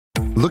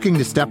Looking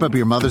to step up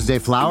your Mother's Day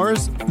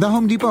flowers? The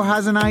Home Depot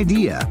has an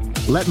idea.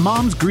 Let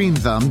Mom's Green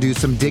Thumb do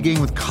some digging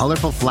with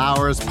colorful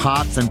flowers,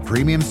 pots, and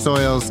premium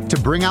soils to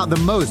bring out the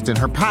most in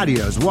her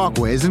patios,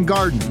 walkways, and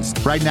gardens.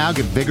 Right now,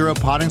 get Vigoro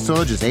potting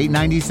soil just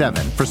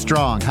 $8.97 for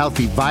strong,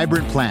 healthy,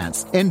 vibrant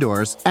plants,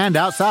 indoors and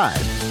outside.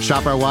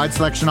 Shop our wide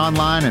selection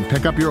online and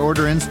pick up your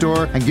order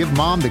in-store and give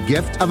Mom the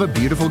gift of a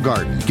beautiful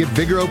garden. Get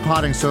Vigoro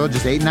potting soil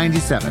just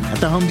 $8.97 at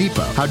the Home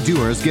Depot. How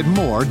doers get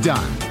more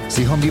done.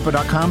 See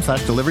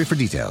homedepot.com/delivery for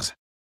details.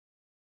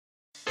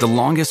 The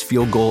longest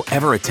field goal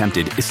ever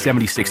attempted is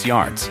 76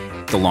 yards.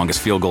 The longest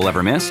field goal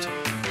ever missed?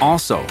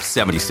 Also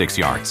 76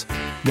 yards.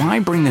 Why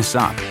bring this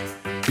up?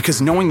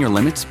 Because knowing your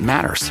limits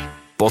matters,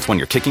 both when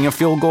you're kicking a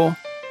field goal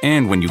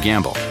and when you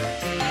gamble.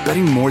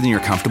 Betting more than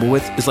you're comfortable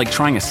with is like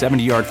trying a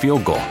 70-yard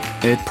field goal.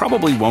 It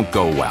probably won't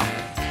go well.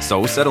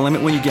 So set a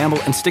limit when you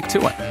gamble and stick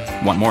to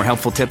it. Want more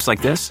helpful tips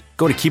like this?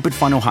 Go to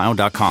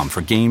keepitfunohio.com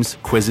for games,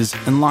 quizzes,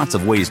 and lots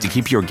of ways to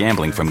keep your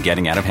gambling from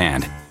getting out of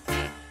hand.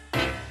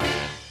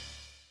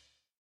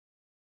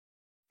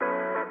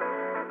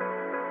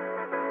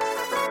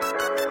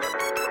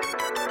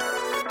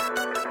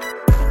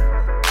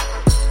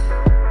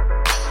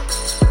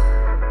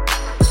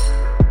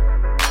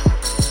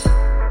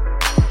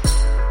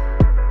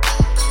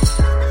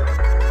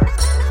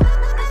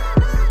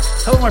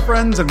 My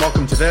friends, and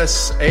welcome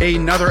to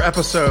another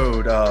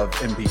episode of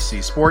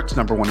NBC Sports,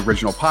 #1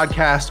 original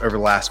podcast over the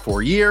last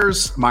 4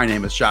 years. My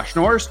name is Josh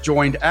Norris,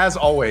 joined as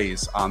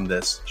always on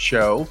this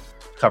show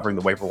covering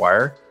the waiver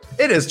wire.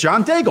 It is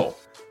John Daigle.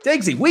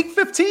 Dagsy, week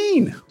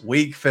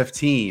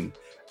 15.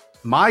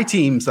 My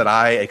teams that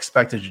I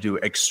expected to do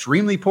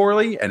extremely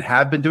poorly and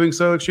have been doing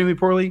so extremely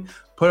poorly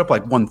put up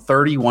like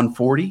 130,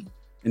 140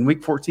 in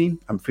week 14.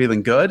 I'm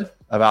feeling good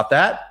about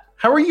that.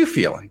 How are you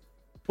feeling?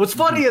 What's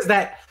funny is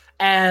that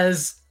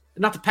as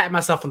not to pat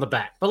myself on the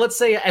back, but let's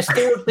say as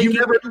forward thinking,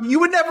 you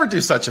would never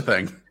do such a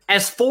thing.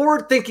 As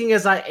forward thinking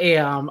as I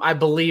am, I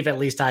believe at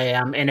least I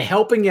am, and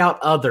helping out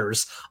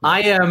others.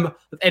 I am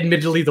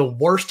admittedly the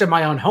worst in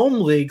my own home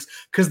leagues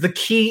because the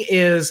key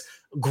is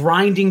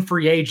grinding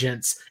free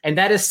agents, and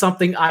that is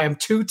something I am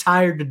too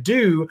tired to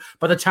do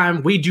by the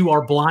time we do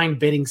our blind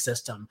bidding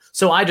system.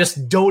 So I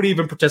just don't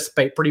even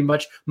participate pretty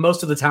much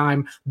most of the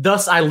time.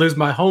 Thus, I lose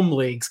my home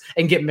leagues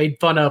and get made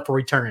fun of for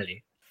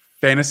eternity.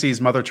 Fantasy's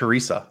Mother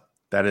Teresa.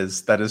 That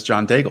is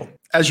John Daigle.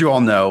 As you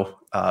all know,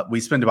 we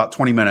spend about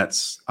 20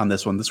 minutes on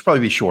this one. This will probably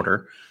be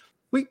shorter.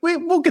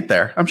 We'll get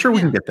there. I'm sure we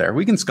can get there.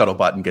 We can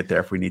scuttlebutt and get there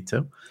if we need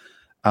to.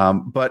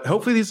 But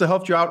hopefully these will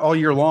help you out all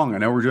year long. I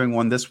know we're doing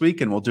one this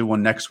week and we'll do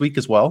one next week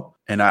as well.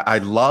 And I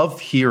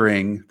love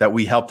hearing that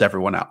we helped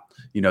everyone out.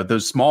 You know,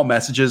 those small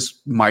messages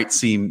might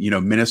seem,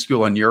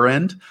 minuscule on your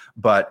end,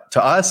 but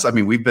to us, I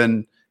mean, we've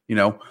been,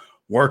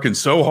 working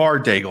so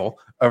hard, Daigle,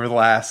 over the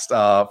last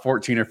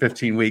 14 or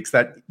 15 weeks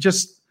that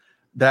just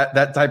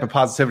that type of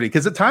positivity.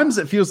 Because at times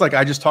it feels like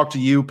I just talk to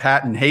you,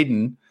 Pat, and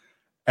Hayden,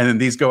 and then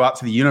these go out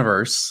to the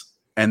universe,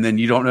 and then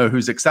you don't know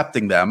who's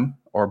accepting them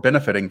or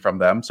benefiting from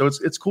them. So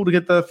it's cool to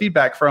get the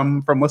feedback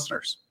from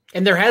listeners.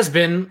 And there has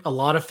been a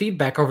lot of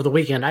feedback over the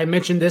weekend. I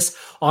mentioned this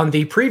on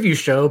the preview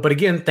show, but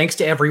again, thanks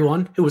to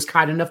everyone who was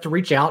kind enough to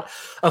reach out.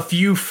 A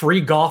few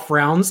free golf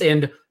rounds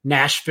in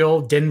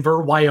Nashville,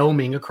 Denver,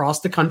 Wyoming,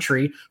 across the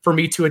country for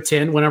me to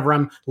attend whenever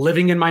I'm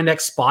living in my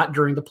next spot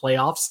during the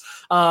playoffs.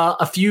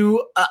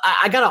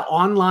 I got an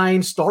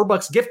online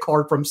Starbucks gift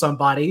card from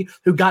somebody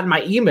who got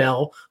my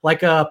email,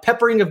 like a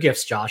peppering of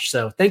gifts, Josh.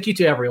 So thank you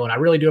to everyone. I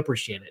really do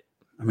appreciate it.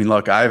 I mean,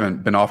 look, I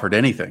haven't been offered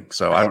anything,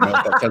 so I don't know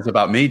what that says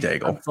about me,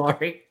 Daigle. I'm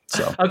sorry.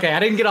 So. Okay, I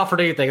didn't get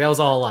offered anything. That was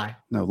all a lie.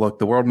 No, look,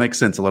 the world makes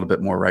sense a little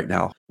bit more right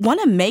now. Want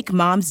to make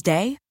Mom's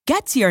Day?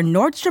 Get to your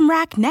Nordstrom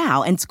Rack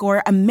now and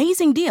score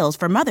amazing deals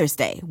for Mother's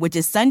Day, which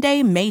is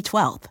Sunday, May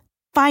 12th.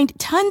 Find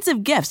tons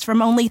of gifts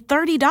from only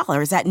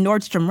 $30 at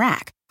Nordstrom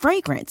Rack.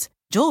 Fragrance,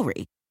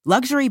 jewelry,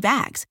 luxury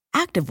bags,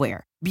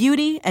 activewear,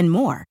 beauty, and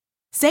more.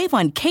 Save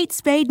on Kate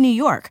Spade New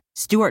York,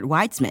 Stuart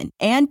Weitzman,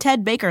 and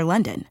Ted Baker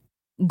London.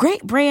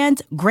 Great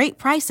brands, great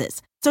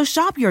prices. So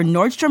shop your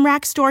Nordstrom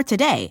Rack store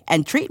today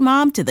and treat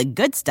Mom to the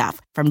good stuff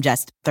from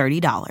just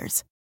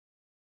 $30.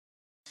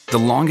 The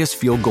longest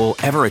field goal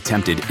ever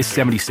attempted is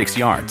 76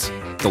 yards.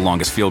 The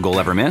longest field goal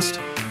ever missed?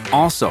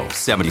 Also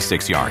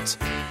 76 yards.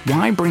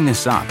 Why bring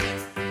this up?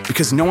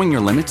 Because knowing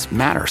your limits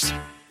matters,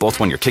 both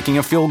when you're kicking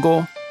a field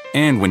goal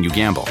and when you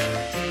gamble.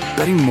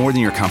 Betting more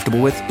than you're comfortable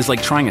with is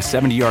like trying a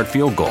 70-yard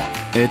field goal.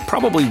 It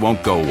probably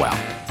won't go well.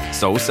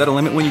 So set a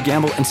limit when you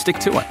gamble and stick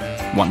to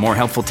it. Want more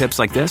helpful tips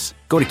like this?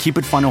 Go to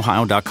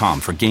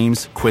keepitfunohio.com for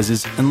games,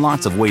 quizzes, and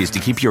lots of ways to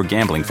keep your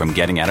gambling from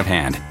getting out of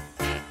hand.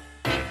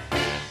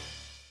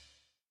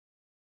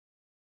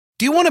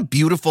 Do you want a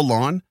beautiful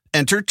lawn?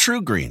 Enter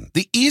TruGreen,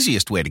 the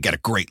easiest way to get a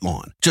great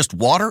lawn. Just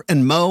water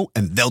and mow,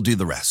 and they'll do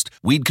the rest.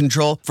 Weed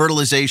control,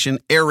 fertilization,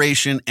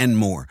 aeration, and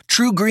more.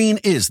 TruGreen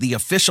is the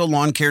official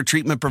lawn care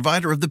treatment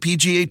provider of the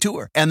PGA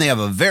Tour, and they have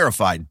a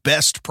verified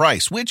best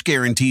price, which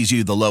guarantees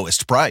you the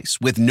lowest price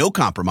with no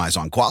compromise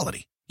on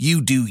quality.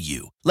 You do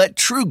you. Let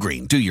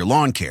TruGreen do your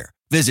lawn care.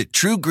 Visit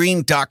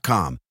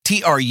TruGreen.com,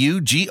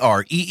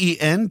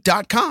 TRUGREEN.com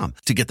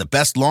to get the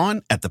best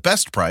lawn at the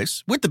best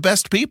price with the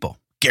best people.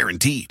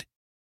 Guaranteed.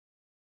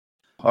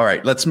 All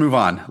right, let's move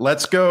on.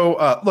 Let's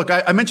go. Look,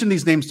 I mentioned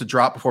these names to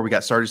drop before we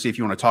got started, see if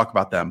you want to talk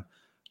about them.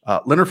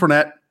 Leonard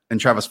Fournette and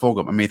Travis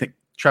Fulgham. I mean, I think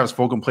Travis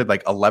Fulgham played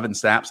like 11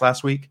 snaps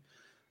last week.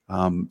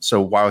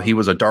 So while he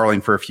was a darling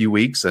for a few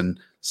weeks and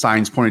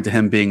signs pointed to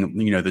him being,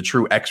 the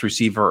true X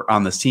receiver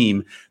on this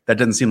team, that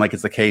doesn't seem like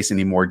it's the case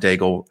anymore.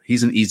 Daigle,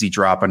 he's an easy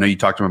drop. I know you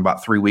talked to him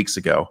about 3 weeks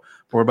ago.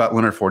 But what about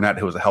Leonard Fournette,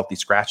 who was a healthy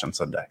scratch on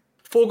Sunday?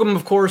 Fulgham,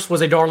 of course, was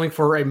a darling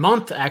for a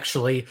month,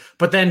 actually.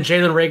 But then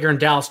Jalen Reagor and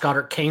Dallas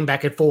Goedert came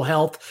back at full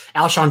health.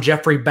 Alshon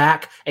Jeffrey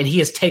back, and he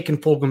has taken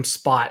Fulgham's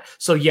spot.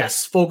 So,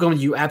 yes, Fulgham,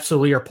 you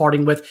absolutely are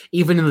parting with,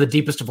 even in the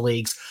deepest of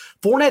leagues.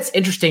 Fournette's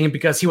interesting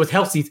because he was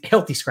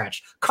healthy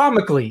scratch,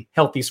 comically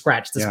healthy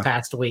scratch this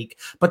past week.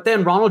 But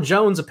then Ronald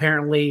Jones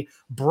apparently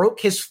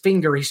broke his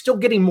finger. He's still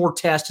getting more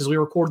tests as we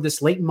record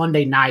this late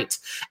Monday night.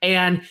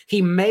 And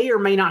he may or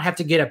may not have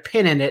to get a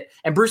pin in it.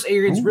 And Bruce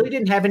Arians really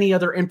didn't have any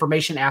other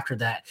information after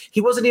that. He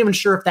wasn't even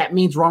sure if that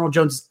means Ronald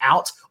Jones is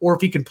out or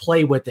if he can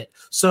play with it.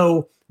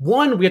 So,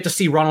 one, we have to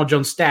see Ronald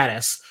Jones'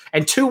 status.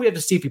 And two, we have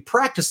to see if he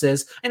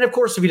practices. And of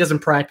course, if he doesn't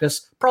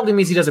practice, probably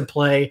means he doesn't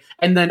play.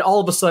 And then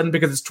all of a sudden,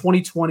 because it's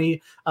 2020,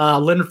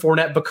 Leonard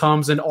Fournette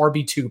becomes an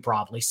RB2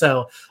 probably.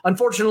 So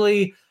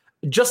unfortunately,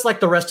 just like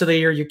the rest of the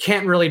year, you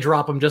can't really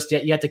drop him just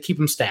yet. You have to keep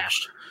him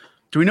stashed.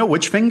 Do we know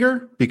which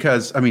finger?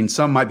 Because,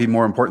 some might be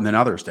more important than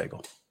others,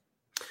 Daigle.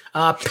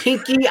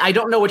 Pinky, I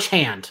don't know which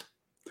hand.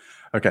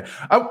 Okay.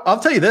 I'll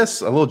tell you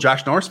this, a little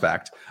Josh Norris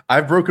fact.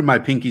 I've broken my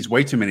pinkies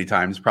way too many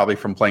times, probably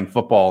from playing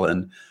football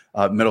in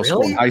middle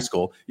school and high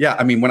school.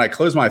 Yeah. When I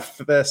close my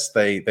fists,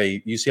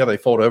 you see how they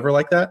fold over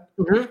like that?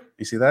 Mm-hmm.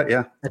 You see that?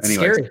 Yeah. That's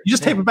scary. You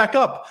just tape it back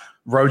up.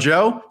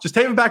 Rojo, just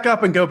tape it back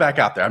up and go back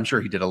out there. I'm sure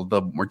he did a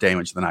little more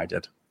damage than I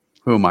did.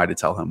 Who am I to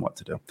tell him what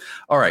to do?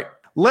 All right.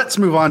 Let's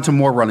move on to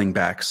more running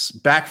backs.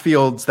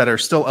 Backfields that are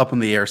still up in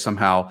the air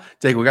somehow.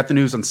 Daigle, we got the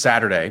news on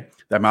Saturday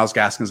that Myles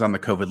Gaskin's on the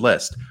COVID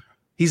list.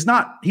 He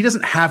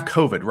doesn't have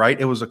COVID, right?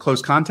 It was a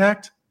close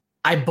contact.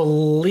 I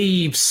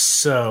believe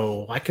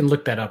so. I can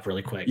look that up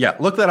really quick. Yeah,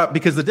 look that up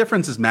because the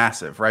difference is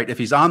massive, right? If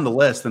he's on the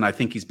list, then I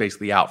think he's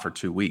basically out for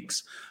 2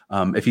 weeks.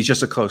 If he's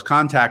just a close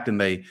contact and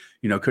they,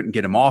 couldn't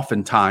get him off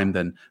in time,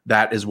 then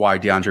that is why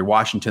DeAndre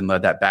Washington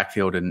led that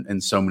backfield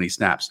in so many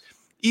snaps.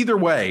 Either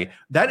way,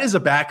 that is a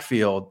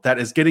backfield that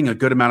is getting a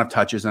good amount of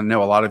touches. And I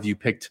know a lot of you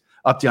picked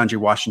up DeAndre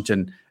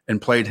Washington and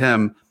played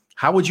him.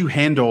 How would you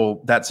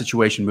handle that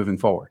situation moving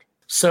forward?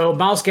 So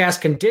Myles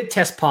Gaskin did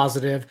test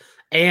positive,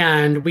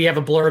 and we have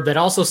a blurb that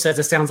also says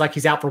it sounds like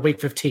he's out for week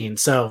 15.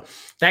 So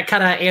that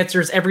kind of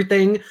answers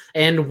everything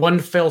in one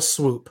fell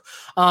swoop.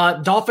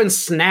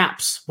 Dolphins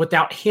snaps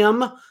without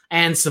him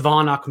and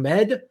Savon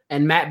Ahmed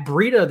and Matt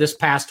Breida this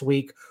past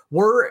week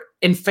were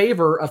in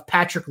favor of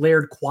Patrick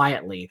Laird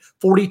quietly,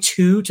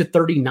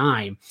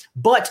 42-39.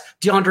 But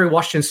DeAndre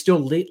Washington still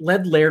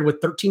led Laird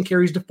with 13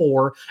 carries to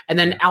 4 and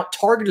then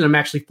out-targeted him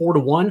actually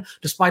 4-1,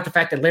 despite the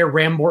fact that Laird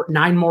ran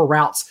 9 more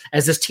routes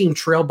as this team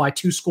trailed by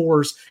 2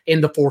 scores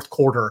in the fourth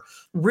quarter.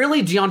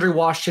 Really, DeAndre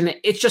Washington,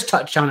 it's just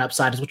touchdown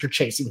upside is what you're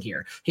chasing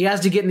here. He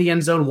has to get in the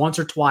end zone once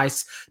or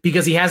twice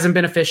because he hasn't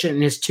been efficient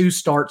in his 2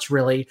 starts,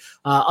 really,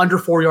 under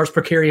 4 yards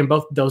per carry in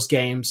both of those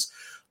games.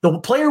 The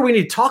player we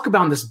need to talk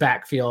about in this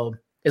backfield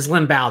is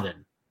Lynn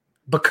Bowden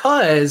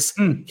because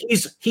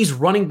he's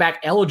running back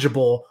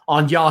eligible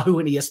on Yahoo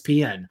and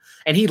ESPN.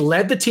 And he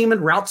led the team in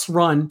routes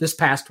run this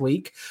past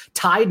week,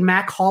 tied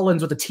Mac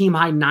Hollins with a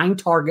team-high 9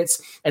 targets,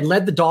 and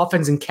led the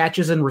Dolphins in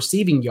catches and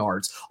receiving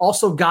yards.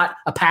 Also got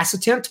a pass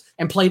attempt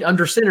and played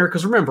under center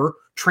because, remember,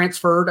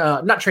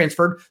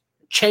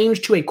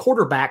 changed to a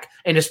quarterback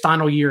in his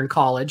final year in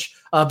college,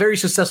 a very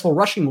successful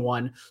rushing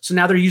one. So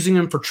now they're using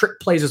him for trick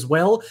plays as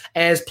well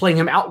as playing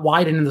him out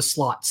wide and in the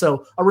slot.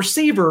 So a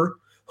receiver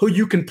who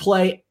you can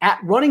play at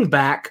running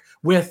back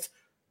with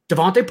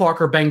Devontae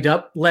Parker banged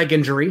up, leg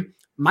injury.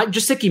 Mike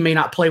Gesicki may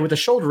not play with a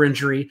shoulder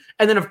injury.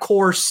 And then, of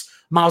course,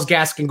 Myles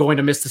Gaskin going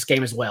to miss this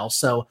game as well.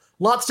 So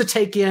lots to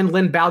take in.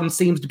 Lynn Bowden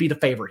seems to be the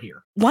favorite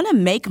here. Want to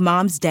make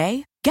Mom's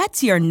day? Get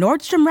to your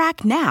Nordstrom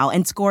Rack now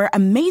and score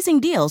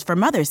amazing deals for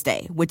Mother's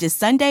Day, which is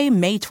Sunday,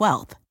 May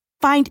 12th.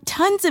 Find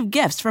tons of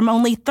gifts from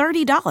only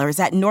 $30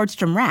 at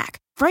Nordstrom Rack.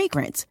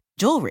 Fragrance,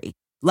 jewelry,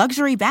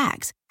 luxury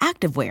bags,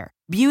 activewear,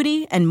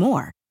 beauty, and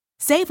more.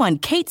 Save on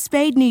Kate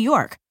Spade New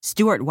York,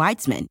 Stuart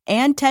Weitzman,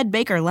 and Ted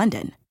Baker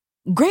London.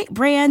 Great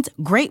brands,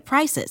 great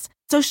prices.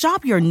 So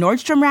shop your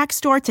Nordstrom Rack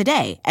store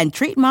today and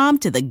treat Mom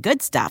to the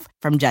good stuff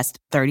from just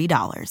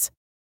 $30.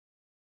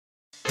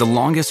 The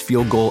longest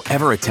field goal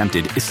ever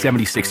attempted is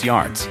 76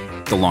 yards.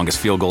 The longest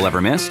field goal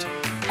ever missed?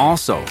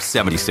 Also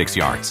 76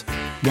 yards.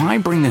 Why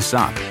bring this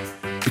up?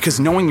 Because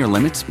knowing your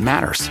limits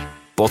matters,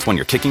 both when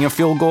you're kicking a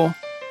field goal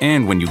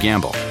and when you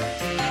gamble.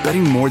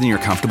 Betting more than you're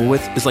comfortable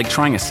with is like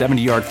trying a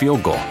 70-yard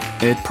field goal.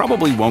 It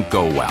probably won't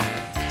go well.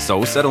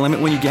 So set a limit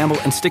when you gamble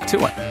and stick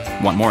to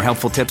it. Want more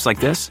helpful tips like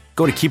this?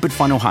 Go to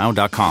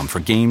keepitfunohio.com for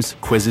games,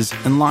 quizzes,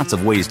 and lots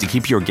of ways to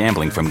keep your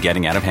gambling from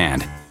getting out of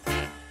hand.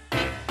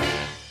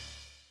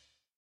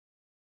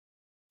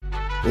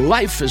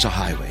 Life is a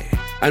highway,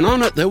 and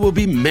on it there will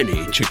be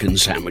many chicken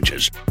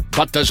sandwiches.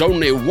 But there's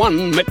only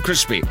one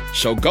McCrispy.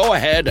 So go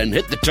ahead and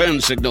hit the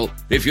turn signal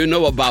if you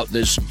know about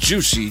this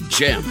juicy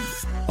gem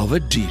of a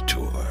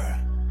detour.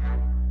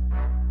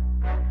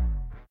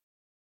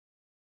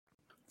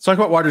 Let's talk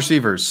about wide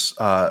receivers.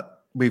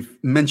 We've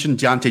mentioned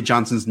Deontay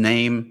Johnson's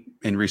name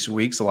in recent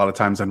weeks, a lot of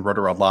times on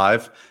Roto-World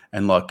Live.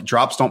 And look,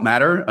 drops don't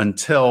matter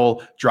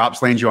until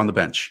drops land you on the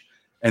bench.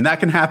 And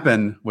that can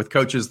happen with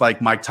coaches like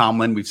Mike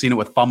Tomlin. We've seen it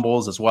with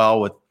fumbles as well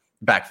with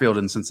backfield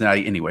in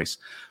Cincinnati. Anyways,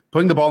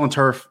 putting the ball in the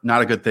turf,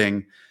 not a good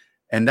thing.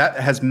 And that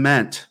has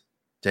meant,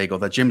 Daigle,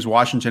 that James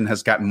Washington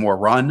has gotten more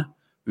run.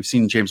 We've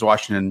seen James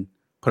Washington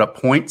put up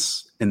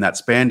points in that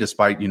span,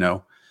 despite,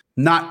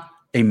 not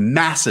a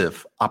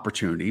massive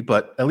opportunity,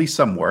 but at least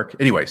some work.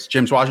 Anyways,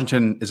 James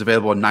Washington is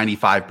available in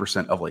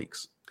 95% of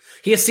leagues.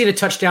 He has seen a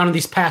touchdown in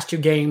these past two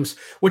games,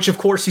 which, of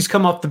course, he's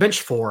come off the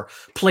bench for.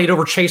 Played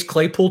over Chase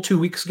Claypool 2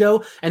 weeks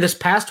ago, and this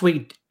past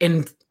week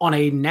on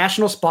a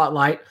national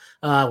spotlight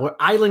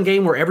island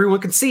game where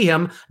everyone can see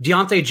him,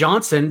 Deontay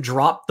Johnson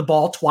dropped the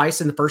ball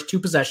twice in the first two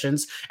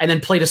possessions and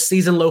then played a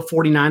season-low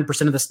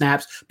 49% of the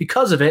snaps.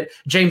 Because of it,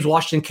 James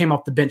Washington came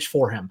off the bench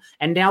for him.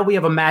 And now we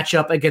have a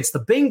matchup against the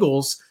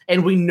Bengals,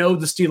 and we know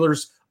the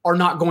Steelers are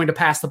not going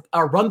to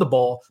run the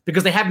ball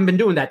because they haven't been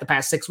doing that the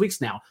past 6 weeks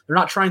now. They're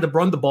not trying to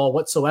run the ball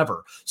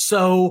whatsoever.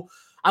 So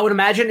I would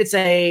imagine it's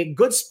a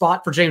good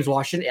spot for James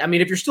Washington. I mean,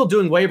 if you're still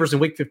doing waivers in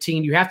week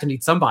 15, you have to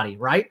need somebody,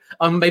 right?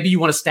 Maybe you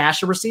want to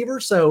stash a receiver.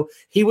 So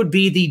he would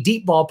be the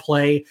deep ball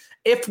play.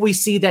 If we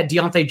see that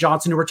Deontay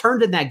Johnson, who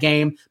returned in that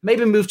game,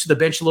 maybe move to the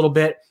bench a little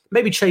bit,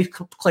 maybe Chase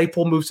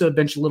Claypool moves to the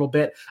bench a little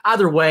bit.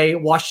 Either way,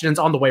 Washington's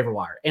on the waiver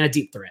wire and a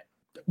deep threat.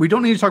 We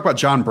don't need to talk about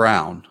John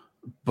Brown,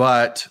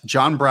 but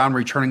John Brown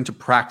returning to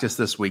practice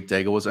this week,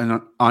 Daigle, was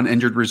on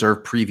injured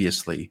reserve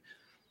previously.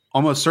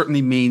 Almost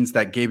certainly means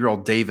that Gabriel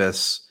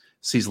Davis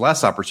sees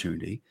less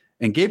opportunity.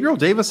 And Gabriel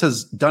Davis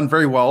has done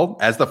very well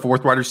as the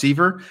fourth wide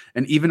receiver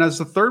and even as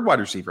the third wide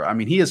receiver. I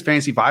mean, he is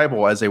fantasy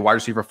viable as a wide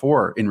receiver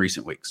 4 in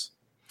recent weeks.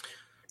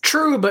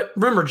 True, but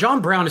remember,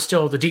 John Brown is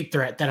still the deep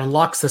threat that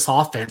unlocks this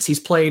offense. He's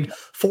played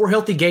 4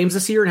 healthy games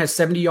this year and has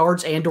 70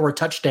 yards and or a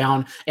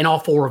touchdown in all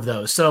 4 of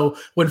those. So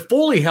when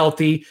fully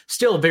healthy,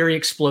 still very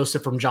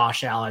explosive from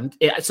Josh Allen.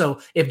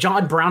 So if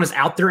John Brown is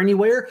out there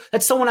anywhere,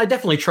 that's someone I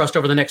definitely trust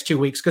over the next 2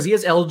 weeks because he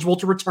is eligible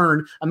to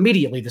return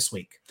immediately this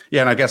week.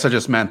 Yeah, and I guess I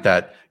just meant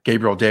that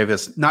Gabriel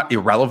Davis, not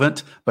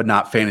irrelevant, but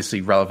not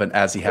fantasy relevant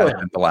as he has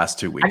been the last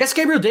 2 weeks. I guess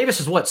Gabriel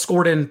Davis has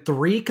scored in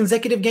 3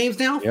 consecutive games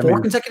now? Yeah,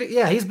 4 consecutive?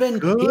 Yeah, he has been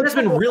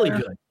really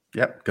good.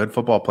 Yep, good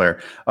football player.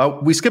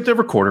 We skipped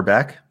over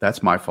quarterback.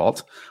 That's my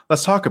fault.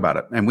 Let's talk about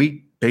it. And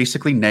we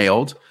basically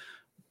nailed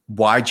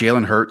why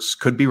Jalen Hurts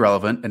could be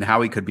relevant and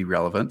how he could be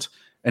relevant.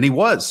 And he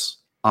was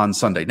on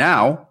Sunday.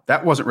 Now,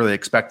 that wasn't really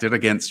expected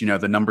against,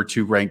 the number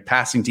 2 ranked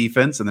passing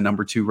defense and the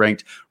number 2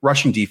 ranked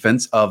rushing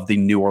defense of the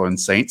New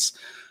Orleans Saints.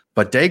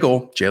 But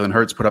Daigle, Jalen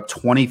Hurts put up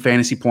 20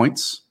 fantasy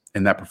points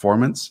in that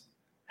performance,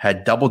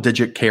 had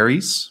double-digit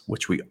carries,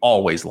 which we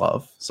always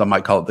love. Some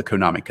might call it the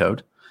Konami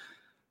code.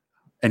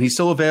 And he's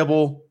still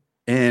available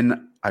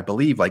in, I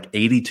believe, like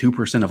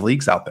 82% of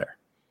leagues out there.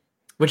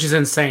 Which is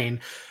insane.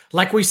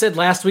 Like we said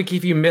last week,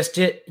 if you missed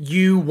it,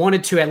 you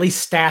wanted to at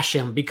least stash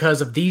him because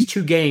of these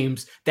 2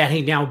 games that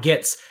he now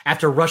gets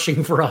after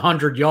rushing for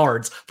 100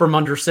 yards from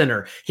under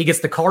center. He gets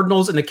the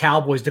Cardinals and the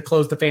Cowboys to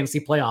close the fantasy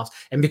playoffs.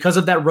 And because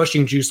of that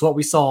rushing juice, what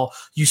we saw,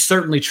 you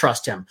certainly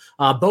trust him.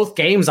 Both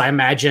games, I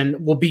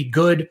imagine, will be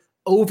good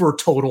over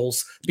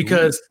totals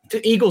because the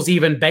Eagles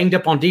even banged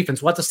up on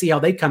defense. We'll have to see how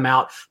they come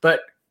out.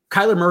 But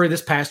Kyler Murray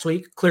this past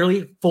week,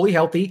 clearly fully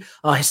healthy.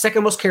 His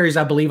second most carries,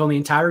 I believe, on the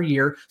entire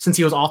year since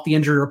he was off the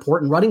injury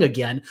report and running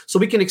again. So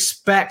we can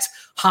expect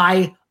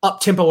high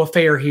up-tempo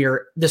affair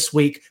here this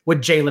week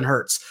with Jalen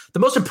Hurts. The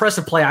most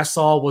impressive play I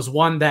saw was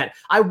one that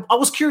I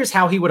was curious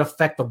how he would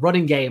affect the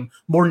running game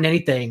more than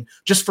anything,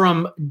 just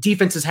from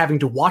defenses having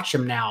to watch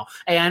him now.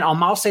 And on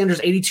Miles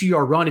Sanders'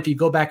 82-yard run, if you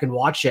go back and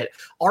watch it,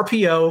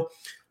 RPO,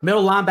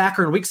 middle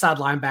linebacker and weak side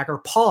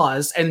linebacker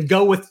pause and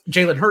go with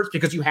Jalen Hurts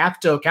because you have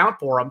to account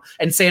for him.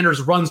 And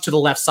Sanders runs to the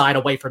left side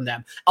away from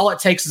them. All it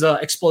takes is an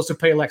explosive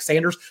play like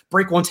Sanders.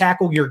 Break one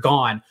tackle, you're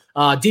gone.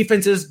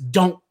 Defenses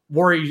don't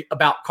worry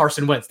about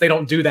Carson Wentz. They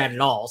don't do that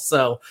at all.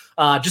 So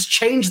just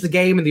change the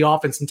game and the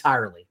offense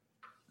entirely.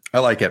 I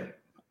like it.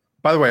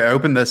 By the way, I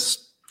opened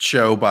this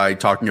show by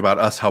talking about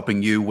us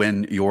helping you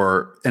win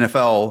your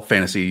NFL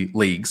fantasy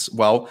leagues.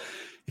 Well,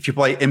 if you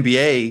play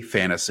NBA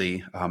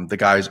fantasy, the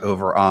guys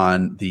over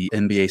on the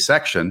NBA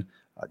section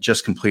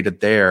just completed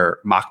their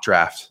mock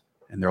draft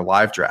and their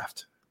live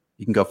draft.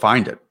 You can go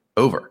find it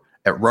over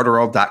at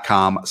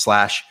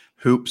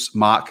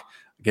rotoworld.com/hoopsmock.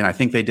 Again, I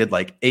think they did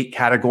like 8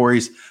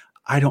 categories.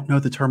 I don't know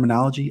the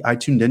terminology. I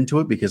tuned into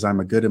it because I'm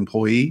a good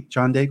employee,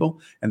 John Daigle,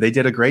 and they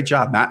did a great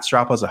job. Matt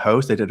Straub was a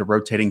host. They did a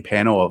rotating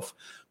panel of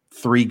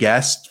 3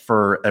 guests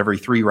for every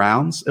 3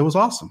 rounds. It was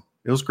awesome.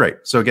 It was great.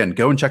 So again,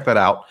 go and check that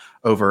out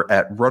over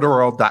at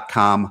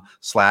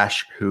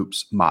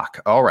rotoworld.com/hoopsmock.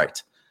 All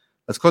right.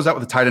 Let's close out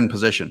with the tight end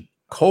position.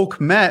 Cole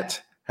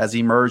Kmet has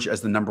emerged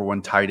as the number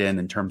one tight end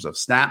in terms of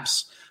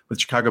snaps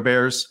with Chicago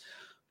Bears.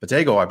 But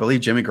Daigle, I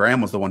believe Jimmy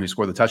Graham was the one who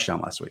scored the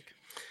touchdown last week.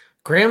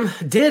 Graham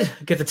did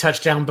get the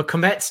touchdown, but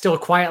Kmet still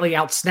quietly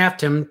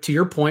outsnapped him, to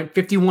your point,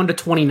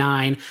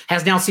 51-29,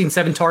 has now seen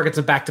 7 targets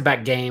in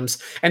back-to-back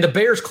games, and the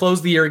Bears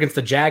closed the year against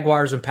the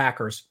Jaguars and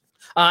Packers.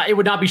 It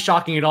would not be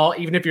shocking at all,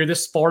 even if you're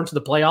this far into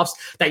the playoffs,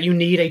 that you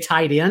need a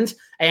tight end.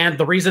 And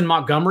the reason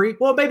Montgomery,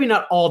 well, maybe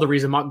not all the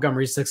reason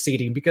Montgomery is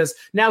succeeding, because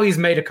now he's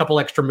made a couple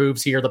extra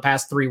moves here the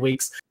past 3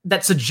 weeks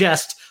that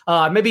suggest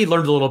maybe he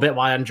learned a little bit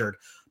while injured.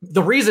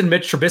 The reason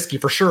Mitch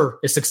Trubisky for sure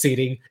is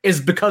succeeding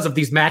is because of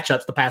these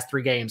matchups the past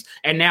 3 games.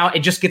 And now it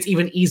just gets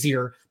even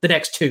easier the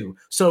next 2.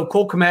 So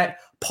Cole Kmet,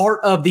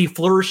 part of the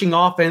flourishing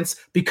offense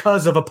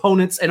because of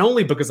opponents and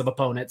only because of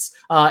opponents,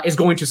 is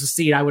going to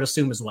succeed, I would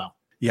assume, as well.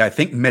 Yeah, I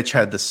think Mitch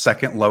had the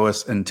second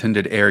lowest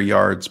intended air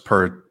yards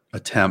per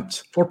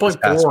attempt.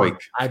 4.4,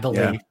 I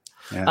believe.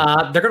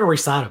 Yeah. They're going to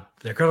re-sign him.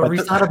 They're going to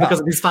re-sign him because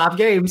of these 5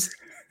 games.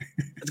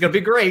 It's going to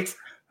be great.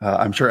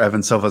 I'm sure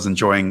Evan Silva's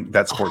enjoying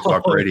that sports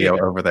talk radio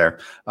over there.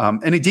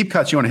 Any deep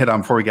cuts you want to hit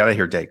on before we get out of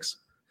here, Dakes?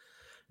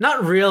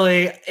 Not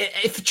really.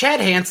 If Chad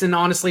Hansen,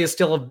 honestly, is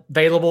still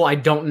available, I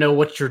don't know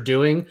what you're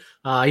doing.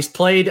 He's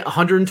played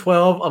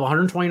 112 of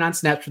 129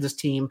 snaps for this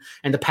team.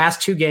 And the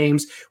past 2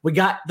 games, we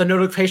got the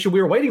notification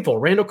we were waiting for.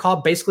 Randall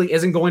Cobb basically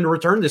isn't going to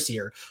return this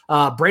year.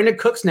 Brandon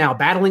Cooks now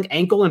battling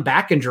ankle and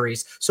back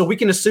injuries. So we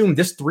can assume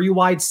this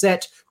 3-wide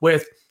set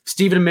with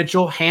Stephen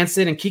Mitchell,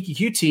 Hansen, and Kiki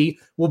QT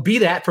will be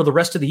that for the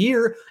rest of the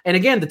year. And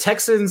again, the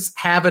Texans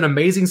have an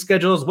amazing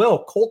schedule as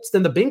well. Colts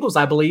and the Bengals,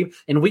 I believe,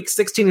 in week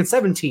 16 and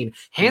 17.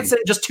 Hansen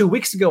just 2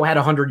 weeks ago had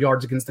 100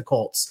 yards against the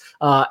Colts.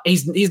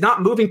 He's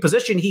not moving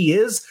position. He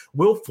is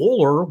Will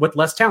Fuller with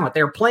less talent.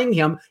 They're playing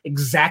him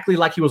exactly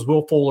like he was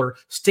Will Fuller,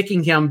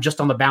 sticking him just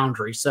on the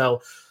boundary.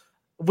 So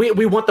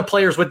we want the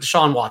players with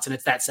Deshaun Watson.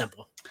 It's that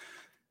simple.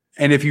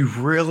 And if you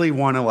really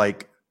want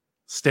to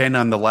stand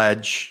on the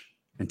ledge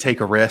and take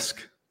a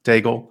risk,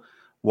 Daigle,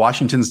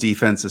 Washington's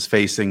defense is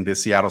facing the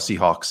Seattle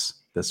Seahawks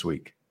this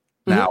week.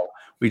 Mm-hmm. Now,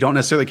 we don't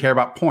necessarily care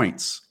about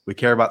points. We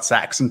care about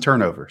sacks and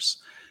turnovers.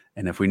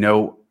 And if we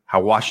know how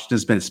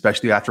Washington's been,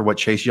 especially after what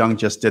Chase Young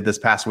just did this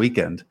past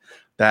weekend,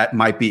 that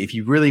might be, if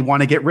you really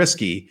want to get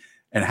risky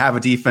and have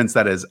a defense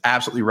that is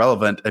absolutely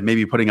relevant and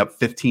maybe putting up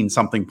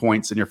 15-something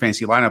points in your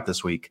fantasy lineup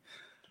this week,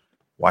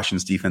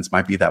 Washington's defense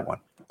might be that one.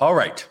 All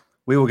right,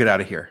 we will get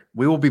out of here.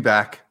 We will be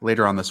back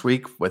later on this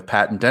week with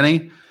Pat and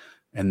Denny,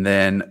 and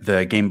then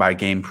the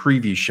game-by-game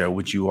preview show,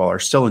 which you all are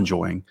still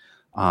enjoying,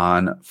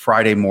 on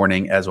Friday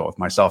morning as well, with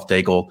myself,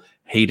 Daigle,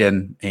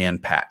 Hayden,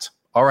 and Pat.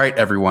 All right,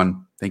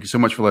 everyone. Thank you so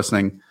much for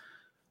listening.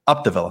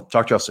 Up the Villa.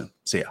 Talk to y'all soon.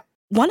 See ya.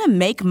 Want to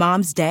make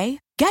Mom's day?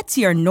 Get to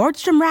your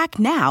Nordstrom Rack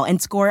now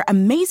and score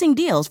amazing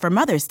deals for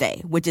Mother's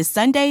Day, which is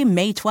Sunday,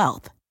 May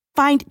 12th.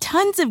 Find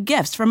tons of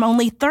gifts from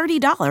only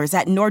 $30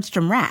 at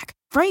Nordstrom Rack.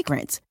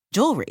 Fragrance,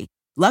 jewelry,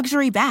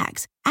 luxury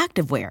bags,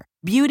 activewear,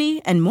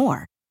 beauty, and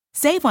more.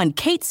 Save on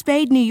Kate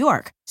Spade New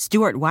York,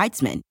 Stuart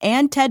Weitzman,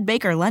 and Ted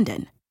Baker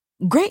London.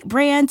 Great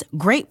brands,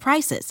 great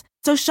prices.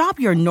 So shop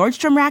your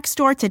Nordstrom Rack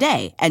store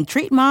today and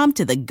treat Mom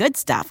to the good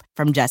stuff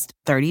from just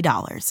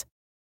 $30.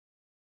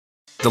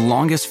 The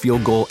longest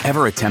field goal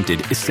ever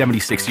attempted is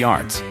 76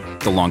 yards.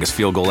 The longest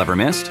field goal ever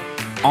missed?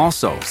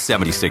 Also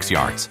 76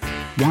 yards.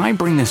 Why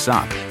bring this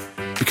up?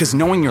 Because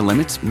knowing your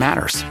limits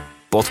matters,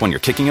 both when you're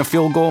kicking a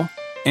field goal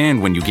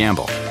and when you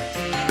gamble.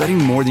 Betting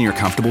more than you're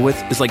comfortable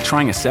with is like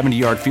trying a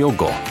 70-yard field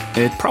goal.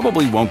 It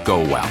probably won't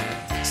go well.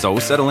 So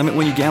set a limit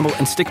when you gamble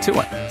and stick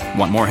to it.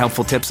 Want more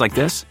helpful tips like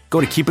this?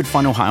 Go to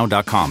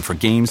keepitfunohio.com for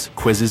games,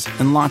 quizzes,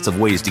 and lots of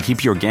ways to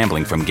keep your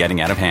gambling from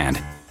getting out of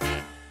hand.